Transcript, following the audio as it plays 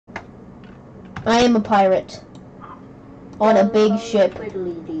I am a pirate. On a big ship.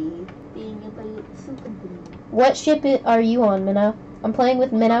 What ship are you on, Minnow? I'm playing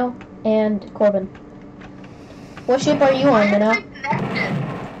with Minnow and Corbin. What ship are you on, Minnow?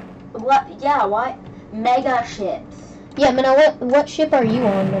 What? Yeah, what? Mega ships. Yeah, Minnow, what ship are you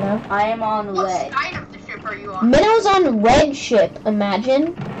on, Minnow? I am on red. What side of the ship are you on? Minnow's on red ship,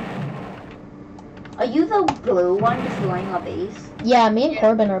 imagine. Are you the blue one destroying our base? Yeah, me and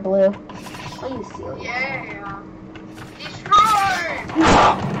Corbin are blue. Are you serious? Yeah. Destroy!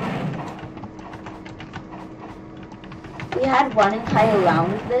 We had one entire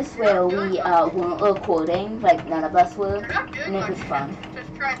round of this where we weren't recording, like none of us were, We're not doing and it much. was fun.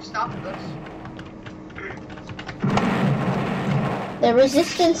 Just try and stop this. The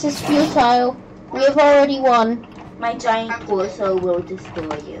resistance is futile. We have already won. My giant torso will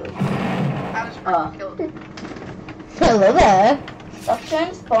destroy you. I was freaking killed. Hello there. Stop trying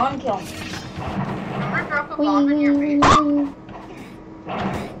to spawn kill me. I'm gonna drop a bomb in your face.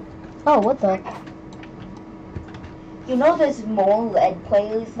 Oh, what the? You know there's more red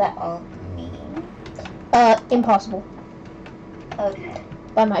players that aren't me. Impossible. Okay.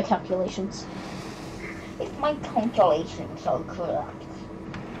 By my calculations. If my calculations are correct.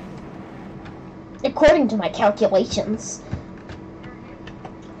 According to my calculations.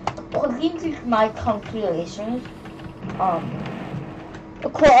 According to my calculations,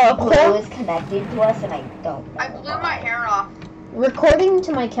 Blue is connected to us and I don't know. I blew my hair off. According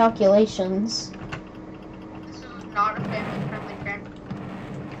to my calculations. This is not a family-friendly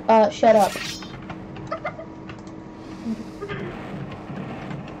game. Shut up.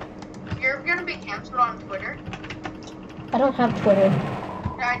 You're gonna be canceled on Twitter. I don't have Twitter.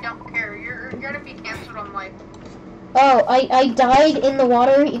 I don't care. You're gonna be canceled on life. Oh, I died in the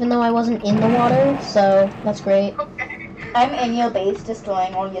water even though I wasn't in the water, so that's great. Okay. I'm in your base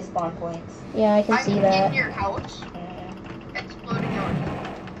destroying all your spawn points. Yeah, I can see I'm that. in your house, exploding yours.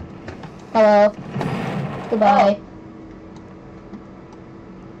 Hello. Goodbye.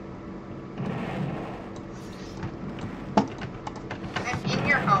 I'm in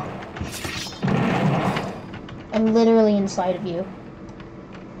your home. I'm literally inside of you.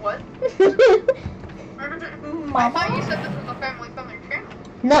 What? I thought you said this was a family-friendly channel.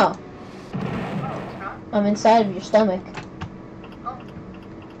 No, Oh, it's not. I'm inside of your stomach. Oh.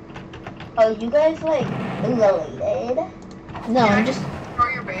 Are you guys like related? No, Can I I'm just destroy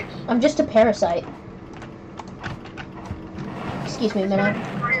your base? a parasite. Excuse me, Minnow.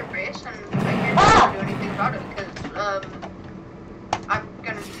 Destroy your base, and I can't do anything about it because I'm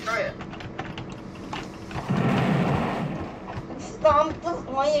gonna destroy it. Stop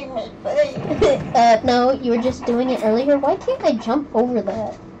destroying my base. No, you were just doing it earlier. Why can't I jump over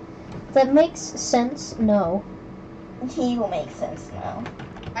that? If that makes sense, no. He will make sense now.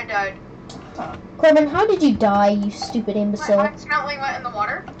 I died. Corbin, how did you die, you stupid I imbecile? accidentally went in the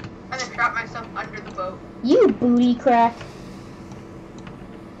water and then trapped myself under the boat. You booty crack.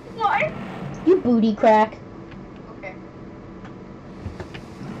 What? You booty crack. Okay.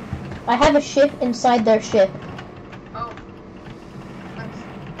 I have a ship inside their ship. Oh.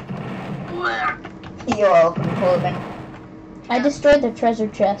 You're welcome, Corbin. I destroyed their treasure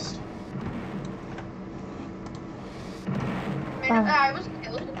chest. Man, I was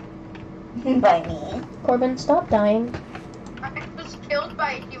killed. By me. Corbin, stop dying. I was killed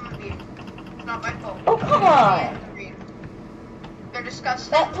by a human being. It's not my fault. Oh, come on. They're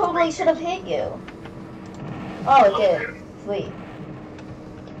disgusting. That totally should have hit you. Oh, it did. Sweet.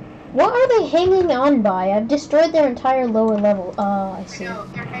 What are they hanging on by? I've destroyed their entire lower level. I see. No,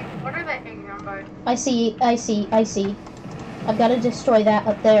 what are they hanging on by? I see. I've got to destroy that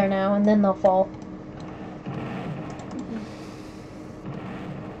up there now, and then they'll fall.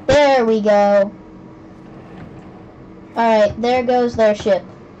 There we go. Alright, there goes their ship.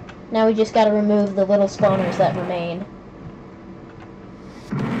 Now we just gotta remove the little spawners that remain.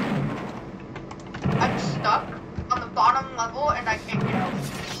 I'm stuck on the bottom level and I can't get out.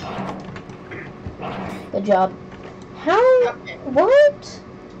 Good job. How? Okay. What?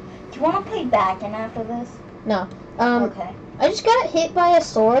 Do you want to play back in after this? No. Okay. I just got hit by a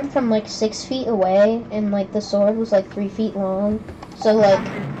sword from like 6 feet away, and like the sword was like 3 feet long. So like,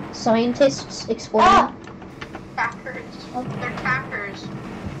 scientists explain. Ah! Tackers. They're tackers.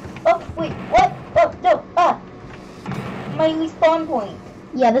 Oh, wait, what? Oh, no, my respawn point.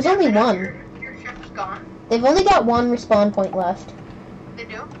 Yeah, there's only one. Your ship's gone. They've only got one respawn point left. They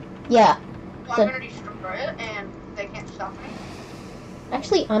do? Yeah. Well, So- I'm gonna destroy it and they can't stop me.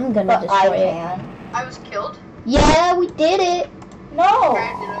 Actually, I'm gonna But I destroy it. can. I was killed. Yeah, we did it. No!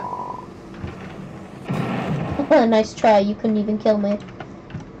 I did it. Nice try. You couldn't even kill me.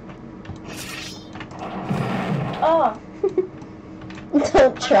 Oh,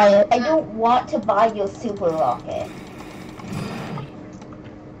 Don't try it. I don't want to buy your super rocket.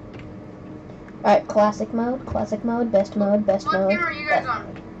 Alright, classic mode, best mode, best What mode. team are you guys on?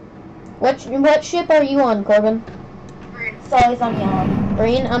 What ship are you on, Corbin? Green. Sorry's on yellow.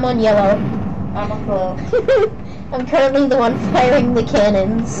 Green? I'm on yellow. I'm on blue. I'm currently the one firing the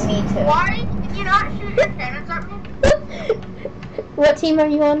cannons. Me too. Why did you not shoot your cannons at me? What team are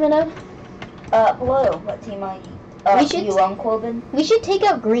you on, Minna? Blue. What team are you? We should- You on, Corbin? We should take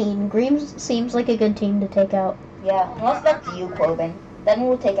out green. Green seems like a good team to take out. Yeah, unless that's you, Corbin. Then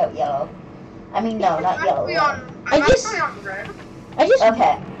we'll take out yellow. I mean, no, not I'm yellow. actually Red. I'm I just- actually on red. I just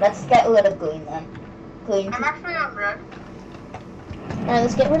Okay, let's get rid of green then. Green. I'm actually on red. Alright,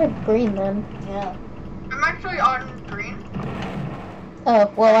 let's get rid of green then. Yeah. I'm actually on green.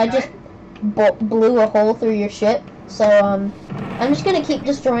 Oh, well, I just blew a hole through your ship. So, I'm just gonna keep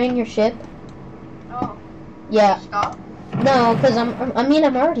destroying your ship. Oh, Yeah. stop. No, because I'm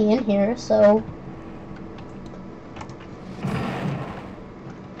already in here, so.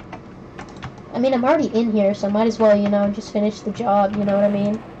 I'm already in here, so might as well, just finish the job, you know what I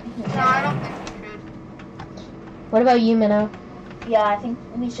mean? No, I don't think we should. What about you, Minnow? Yeah, I think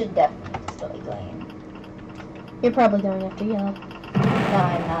we should definitely destroy green. You're probably going after yellow. No,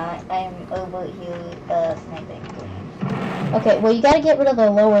 I'm not. I'm over here, sniping green. Okay, well, you gotta get rid of the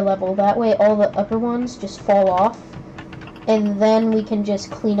lower level. That way all the upper ones just fall off. And then we can just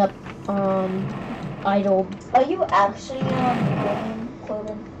clean up, idle. Are you actually on green,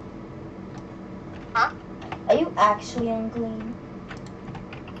 Corbin? Huh? Are you actually on green?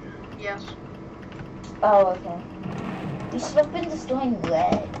 Yes. Oh, okay. We should have been destroying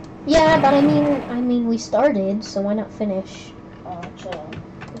red. Yeah, but I mean, we started, so why not finish? Oh, true.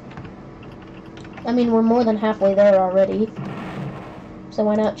 We're more than halfway there already. So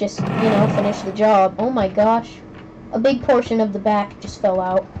why not just, finish the job? Oh my gosh. A big portion of the back just fell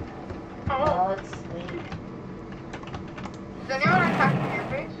out. Oh, Oh, it's sweet. is anyone attacking your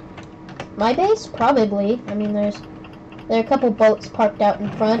base? My base? Probably. There are a couple boats parked out in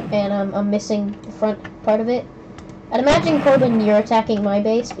front, and I'm missing the front part of it. I'd imagine, Corbin, you're attacking my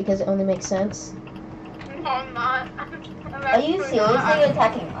base because it only makes sense. No, I'm not. Are you seriously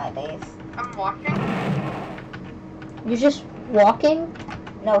attacking my base? I'm watching. You're just walking?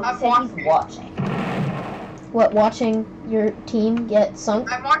 No, he I'm said watching. he's watching. What, watching your team get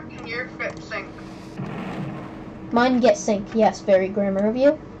sunk? I'm watching your ship sink. Mine get sink, yes, very grammar of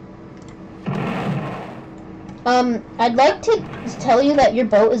you. I'd like to tell you that your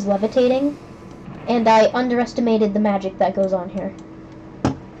boat is levitating, and I underestimated the magic that goes on here.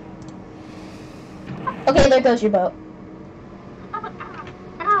 Okay, there goes your boat.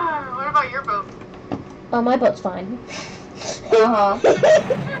 What about your boat? Oh, my boat's fine. Uh-huh.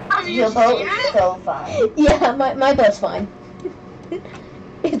 Have you Your boat seen is it? so fine. Yeah, my boat's fine.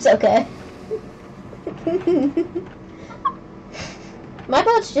 It's okay. My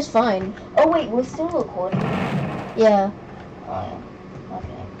boat's just fine. Oh wait, we're still recording. Yeah. Oh yeah.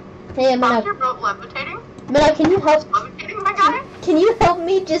 Okay. Hey, How's Minna, your boat levitating? can you help? Levitating, my guy? Can you help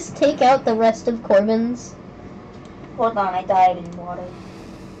me just take out the rest of Corbin's? Hold on, I died in water.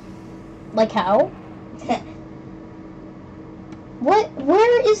 Like how? What?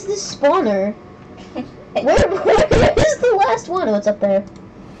 Where is this spawner? Where is the last one? Oh, it's up there.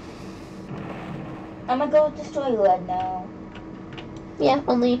 I'm gonna go destroy red now. Yeah,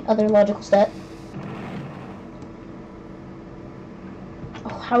 only other logical step. Oh,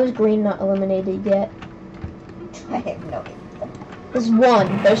 how is green not eliminated yet? I have no idea. There's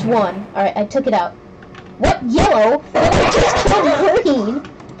one. There's one. Alright, I took it out. What? Yellow? I just killed green.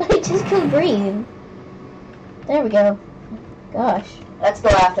 I just killed green. There we go. Gosh. Let's go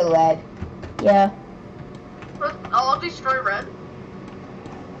after red. Yeah. I'll destroy red.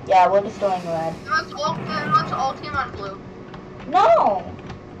 Yeah, we're destroying red. And let's all team on blue. No!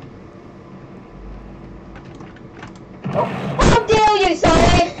 Oh, how dare you,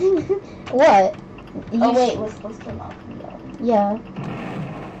 sorry! What? Oh wait, we're supposed to knock me out. Yeah.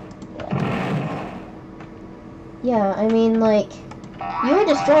 Yeah, you were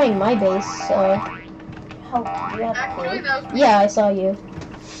destroying my base, so... How you have Actually, proof? that was me. Yeah, I saw you.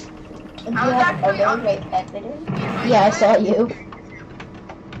 Do you I was have actually other on- great evidence? Yeah, I saw you.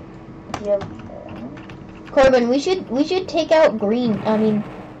 Do you have Corbin, we should take out green.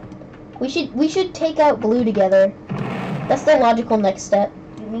 We should take out blue together. That's the logical next step.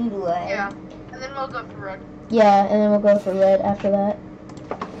 you mean red? Yeah. And then we'll go for red. Yeah, and then we'll go for red after that.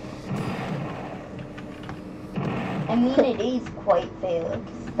 I mean, it is quite fair,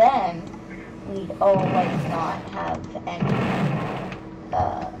 because then we'd all, not have any,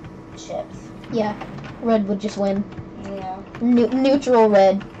 ships. Yeah, red would just win. Yeah. Neutral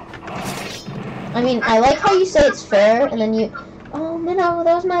red. I mean, I like how you say it's fair, and then you... Oh, Minnow,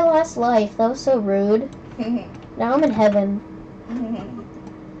 that was my last life. That was so rude. Now I'm in heaven.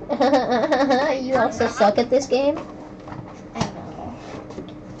 You also suck at this game? I know.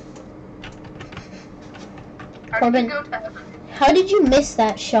 Corbin. Go to heaven? How did you miss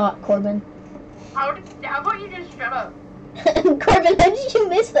that shot, Corbin? How about you just shut up? Corbin, how did you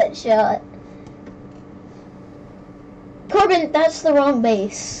miss that shot? Corbin, that's the wrong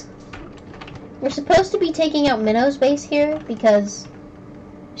base. We're supposed to be taking out Minnow's base here because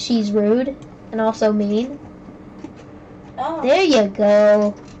she's rude and also mean. Oh. There you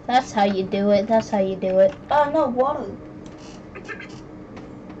go. That's how you do it. That's how you do it. No, water.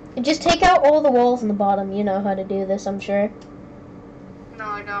 And just take out all the walls in the bottom. You know how to do this, I'm sure. No,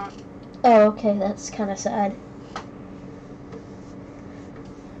 I don't. Oh, okay. That's kind of sad.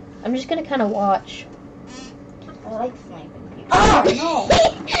 I'm just gonna kind of watch. I like sniping people. Oh, no!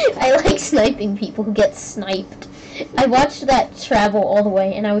 I like sniping people who get sniped. I watched that travel all the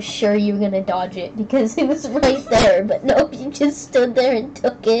way, and I was sure you were gonna dodge it because it was right there. But no, you just stood there and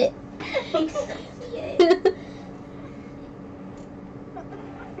took it. You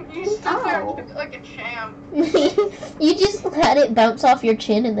stood there and took it like a champ. You just had it bounce off your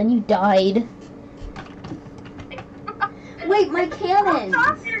chin, and then you died. Wait, my cannon!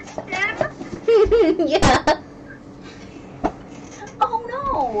 Off your chin? Yeah. Oh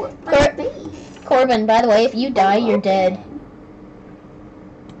no! My base. Corbin, by the way, if you die, you're dead.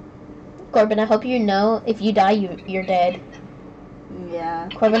 Corbin, I hope you know, if you die, you're dead. Yeah.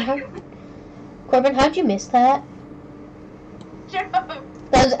 Corbin, how'd you miss that? Shut up.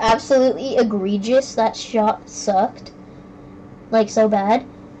 That was absolutely egregious. That shot sucked. Like, so bad.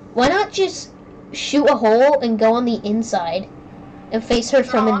 Why not just shoot a hole and go on the inside and face her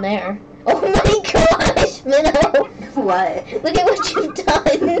from in there? Oh my gosh, Minnow! What? Look at what you've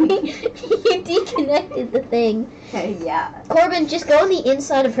done. You deconnected the thing. Yeah. Corbin, just go on the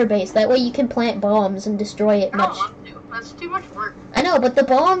inside of her base. That way you can plant bombs and destroy it I much. don't want to. That's too much work. I know, but the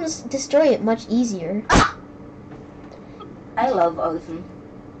bombs destroy it much easier. I love Ocean.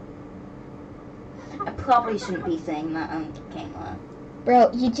 I probably shouldn't be saying that on camera.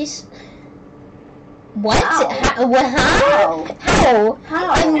 Bro, you just... What? How? How? How?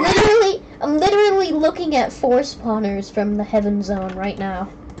 How? I'm literally looking at 4 spawners from the heaven zone right now.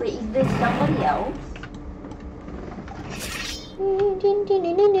 Wait, is there somebody else?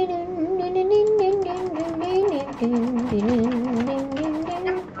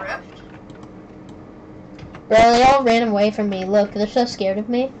 Drift? Bro, they all ran away from me. Look, they're so scared of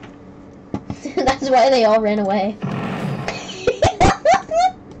me. That's why they all ran away.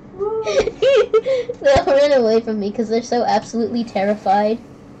 They all ran away from me because they're so absolutely terrified.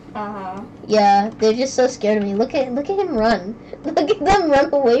 Uh-huh. Yeah, they're just so scared of me. Look at him run. Look at them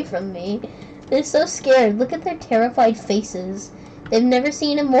run away from me. They're so scared. Look at their terrified faces. They've never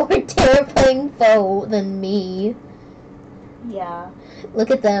seen a more terrifying foe than me. Yeah. Look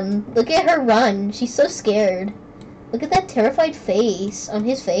at them. Look at her run. She's so scared. Look at that terrified face on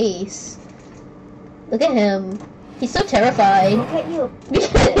his face. Look at him. He's so terrified. Look at you.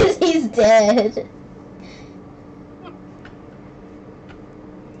 Because he's dead.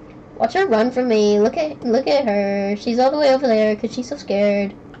 Watch her run from me. Look at her. She's all the way over there because she's so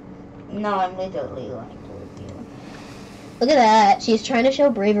scared. No, I'm literally lying towards you. Look at that. She's trying to show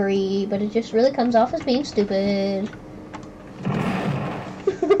bravery, but it just really comes off as being stupid.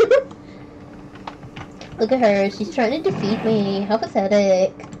 Look at her. She's trying to defeat me. How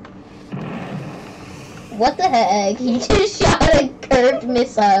pathetic. What the heck? He just shot a curved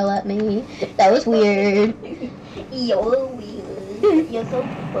missile at me. That was weird. You're weird. You're so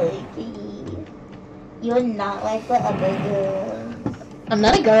freaky. You're not like the other girls. I'm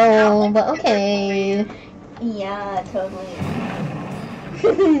not a girl, but okay. Yeah, totally.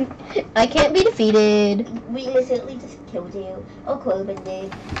 I can't be defeated. We literally just killed you. Oh, Corbin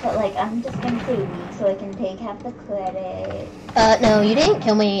did. But, like, I'm just gonna say we so I can take half the credit. No, you didn't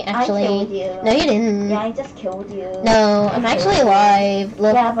kill me, actually. I killed you. No, you didn't. Yeah, I just killed you. No, I'm actually alive.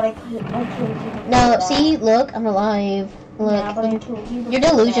 Look. Yeah, but I killed you. No, see, look, I'm alive. Look. Yeah, but I killed you. You're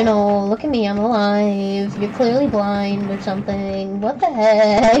delusional. Look at me, I'm alive. You're clearly blind or something. What the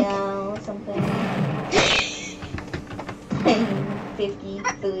heck? Yeah, something.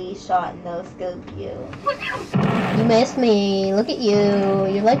 53 shot, no scope you. You missed me. Look at you.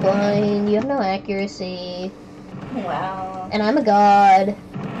 You're like blind. You have no accuracy. Wow. And I'm a god.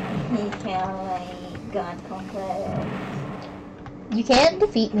 He can't, like, God complex. You can't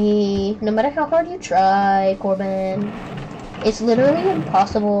defeat me, no matter how hard you try, Corbin. It's literally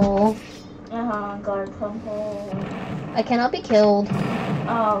impossible. Guard come home. I cannot be killed,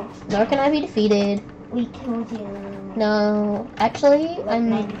 Oh, nor can I be defeated. we killed you. No, actually, I'm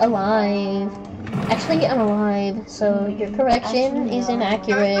Like alive. 95. Actually, I'm alive, so your correction Actually, is no.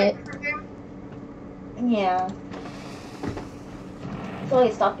 inaccurate. Yeah. So I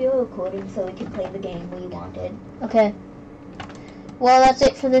stopped your recording so we could play the game we wanted. Okay. Well, that's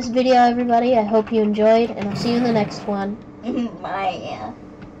it for this video, everybody. I hope you enjoyed, and I'll see you in the next one. Yeah.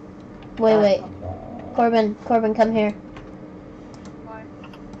 Wait. Corbin, come here. Why?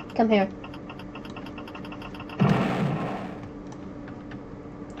 Come here.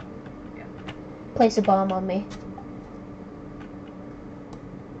 Yeah. Place a bomb on me.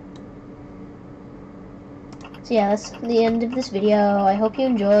 So yeah, that's the end of this video. I hope you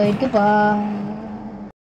enjoyed. Goodbye.